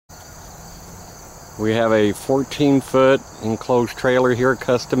We have a 14-foot enclosed trailer here,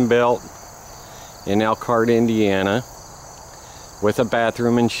 custom built in Elkhart, Indiana, with a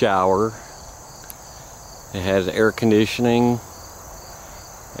bathroom and shower. It has air conditioning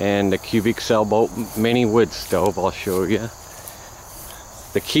and a cubic sailboat mini wood stove. I'll show you.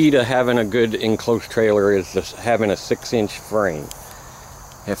 The key to having a good enclosed trailer is just having a 6-inch frame.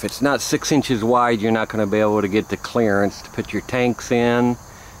 If it's not 6 inches wide, you're not going to be able to get the clearance to put your tanks in,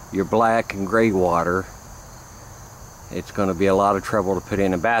 your black and gray water. It's going to be a lot of trouble to put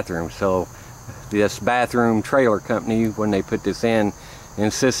in a bathroom. So this bathroom trailer company, when they put this in,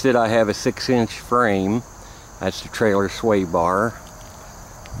 insisted I have a 6-inch frame. That's the trailer sway bar.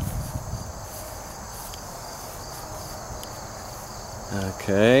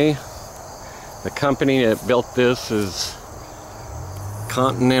 Okay, the company that built this is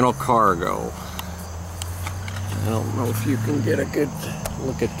Continental Cargo. I don't know if you can get a good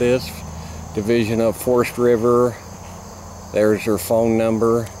look at this. Division of Forest River. There's her phone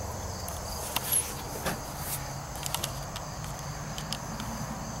number.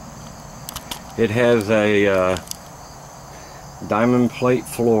 It has a diamond plate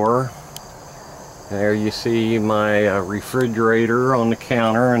floor. There you see my refrigerator on the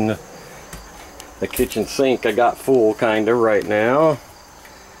counter, and the kitchen sink I got full kinda right now.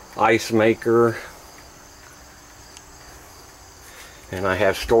 Ice maker. And I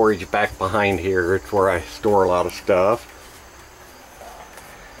have storage back behind here. It's where I store a lot of stuff.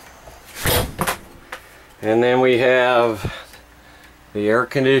 And then we have the air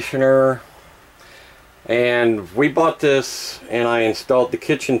conditioner. And we bought this and I installed the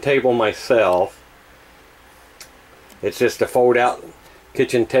kitchen table myself. It's just a fold out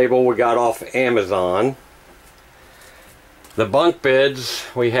kitchen table we got off Amazon. The bunk beds,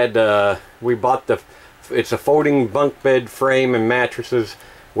 it's a folding bunk bed frame and mattresses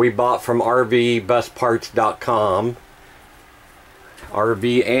we bought from RVBusparts.com.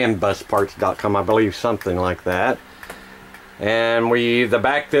 RVandBusparts.com, I believe, something like that. And the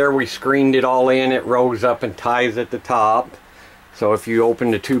back there, we screened it all in. It rose up and ties at the top. So if you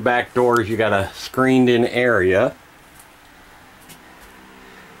open the 2 back doors, you got a screened in area.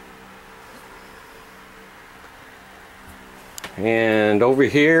 And over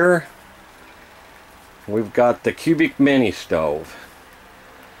here, we've got the Cubic mini stove.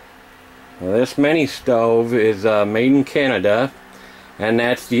 Now, this mini stove is made in Canada, and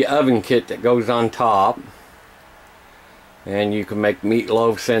that's the oven kit that goes on top. And you can make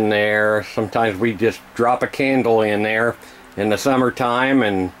meatloafs in there. Sometimes we just drop a candle in there in the summertime,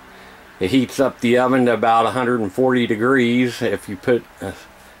 and it heats up the oven to about 140 degrees if you put a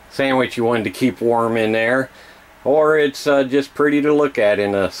sandwich you wanted to keep warm in there. Or it's just pretty to look at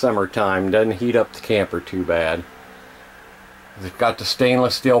in the summertime. Doesn't heat up the camper too bad. It's got the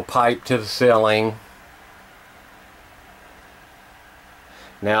stainless steel pipe to the ceiling.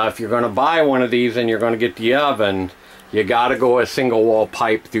 Now if you're going to buy one of these and you're going to get the oven, you got to go a single wall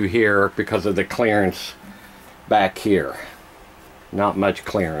pipe through here because of the clearance back here. Not much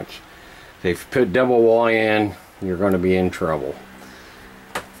clearance. So if you put double wall in, you're going to be in trouble.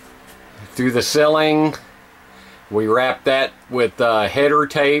 Through the ceiling, we wrapped that with header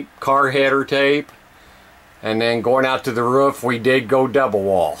tape, car header tape, and then going out to the roof, we did go double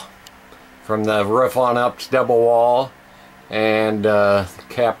wall. From the roof on up, it's double wall, and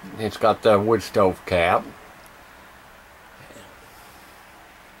cap. It's got the wood stove cap.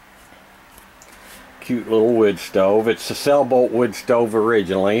 Cute little wood stove. It's a sailboat wood stove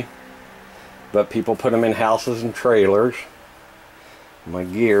originally, but people put them in houses and trailers. My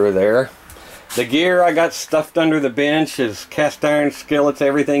gear there. The gear I got stuffed under the bench is cast iron skillets,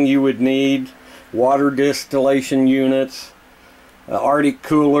 everything you would need, water distillation units, Arctic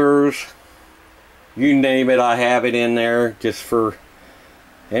coolers, you name it, I have it in there. Just for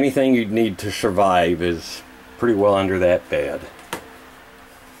anything you'd need to survive is pretty well under that bed.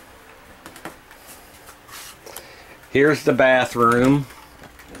 Here's the bathroom.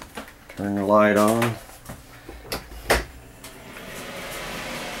 Turn the light on.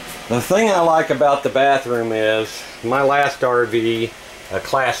 The thing I like about the bathroom is my last RV, a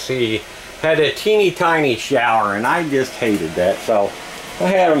Class C, had a teeny tiny shower, and I just hated that. So I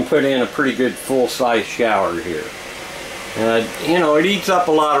had them put in a pretty good full-size shower here. You know, it eats up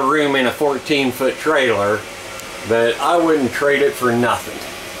a lot of room in a 14-foot trailer, but I wouldn't trade it for nothing.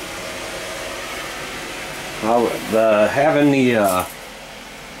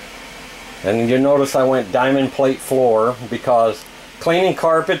 And you notice I went diamond plate floor because cleaning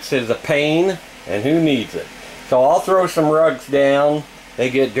carpets is a pain, and who needs it? So I'll throw some rugs down. They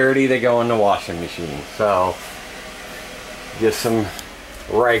get dirty, they go in the washing machine. So just some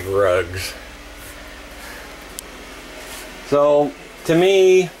rag rugs. So to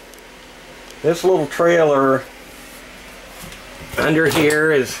me, this little trailer under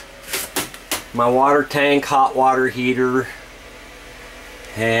here is my water tank, hot water heater,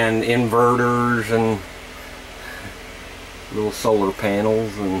 and inverters and little solar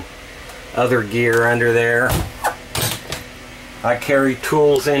panels and other gear under there. I carry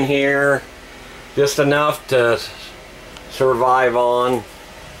tools in here, just enough to survive on,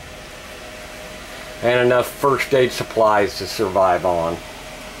 and enough first aid supplies to survive on.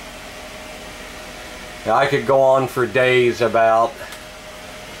 Now, I could go on for days about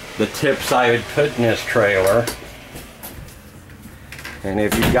the tips I would put in this trailer, and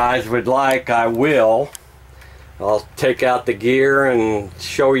if you guys would like, I will. I'll take out the gear and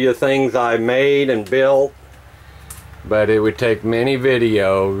show you things I made and built, but it would take many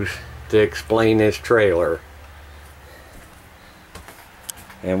videos to explain this trailer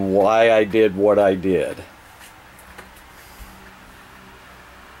and why I did what I did.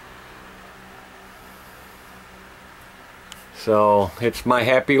 So it's my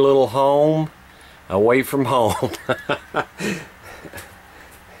happy little home away from home.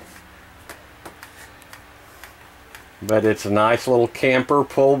 But it's a nice little camper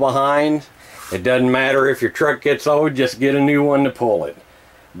pull behind. It doesn't matter if your truck gets old, just get a new one to pull it.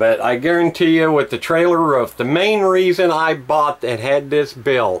 But I guarantee you, with the trailer roof, the main reason I bought and had this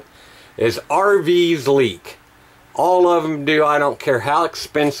built is RVs leak. All of them do. I don't care how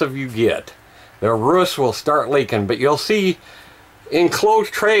expensive you get. Their roofs will start leaking, but you'll see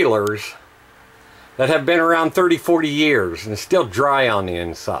enclosed trailers that have been around 30-40 years and still dry on the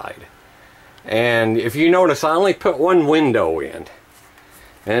inside. And if you notice, I only put one window in,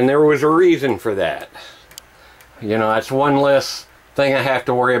 and there was a reason for that. You know, that's one less thing I have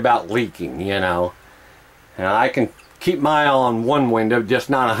to worry about leaking, you know. And I can keep my eye on one window, just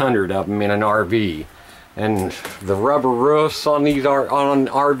not 100 of them in an RV. And the rubber roofs on these on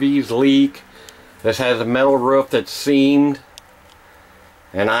RVs leak. This has a metal roof that's seamed,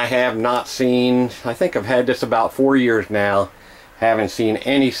 and I have not seen, I think I've had this about 4 years now, haven't seen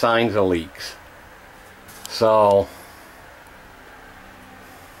any signs of leaks. So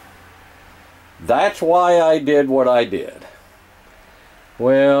that's why I did what I did.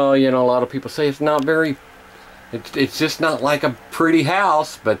 Well, you know, a lot of people say it's not very, it's just not like a pretty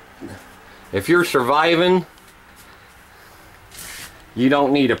house, but if you're surviving, you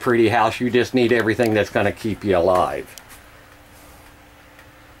don't need a pretty house, you just need everything that's going to keep you alive.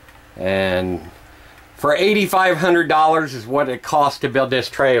 And for $8,500 is what it cost to build this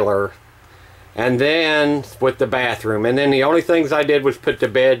trailer. And then with the bathroom. And then the only things I did was put the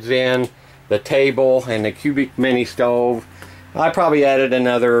beds in, the table, and the cubic mini stove. I probably added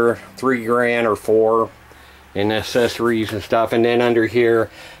another $3 grand or $4 in accessories and stuff. And then under here,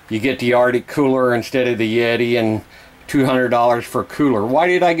 you get the Arctic cooler instead of the Yeti, and $200 for a cooler. Why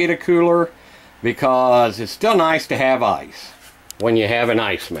did I get a cooler? Because it's still nice to have ice when you have an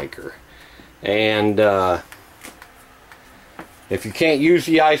ice maker. And if you can't use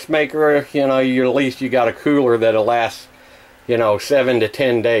the ice maker, you know, at least you got a cooler that'll last, you know, 7 to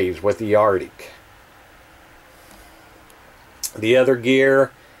 10 days with the Arctic. The other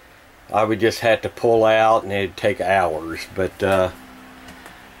gear, I would just have to pull out, and it'd take hours. But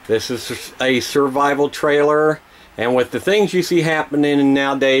this is a survival trailer. And with the things you see happening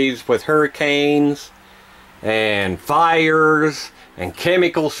nowadays with hurricanes and fires and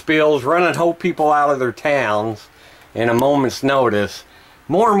chemical spills running whole people out of their towns in a moment's notice,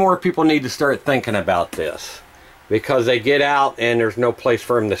 more and more people need to start thinking about this, because they get out and there's no place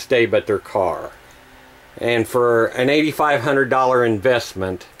for them to stay but their car. And for an $8,500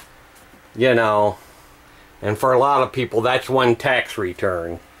 investment, you know, and for a lot of people that's one tax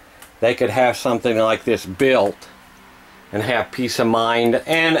return, they could have something like this built and have peace of mind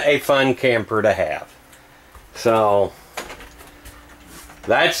and a fun camper to have. So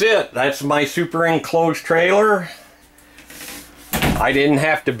that's it. That's my super enclosed trailer. I didn't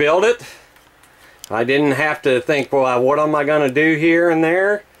have to build it. I didn't have to think, well, what am I going to do here and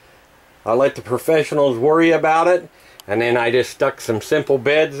there? I let the professionals worry about it. And then I just stuck some simple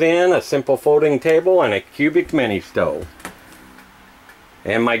beds in, a simple folding table, and a cubic mini stove.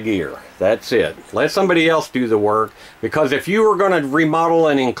 And my gear. That's it. Let somebody else do the work, because if you were going to remodel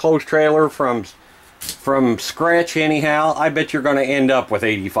an enclosed trailer from scratch anyhow, I bet you're going to end up with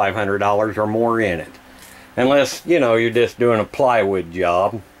 $8,500 or more in it, unless, you know, you're just doing a plywood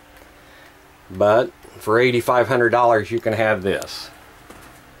job. But for $8,500 you can have this.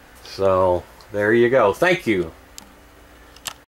 So there you go. Thank you.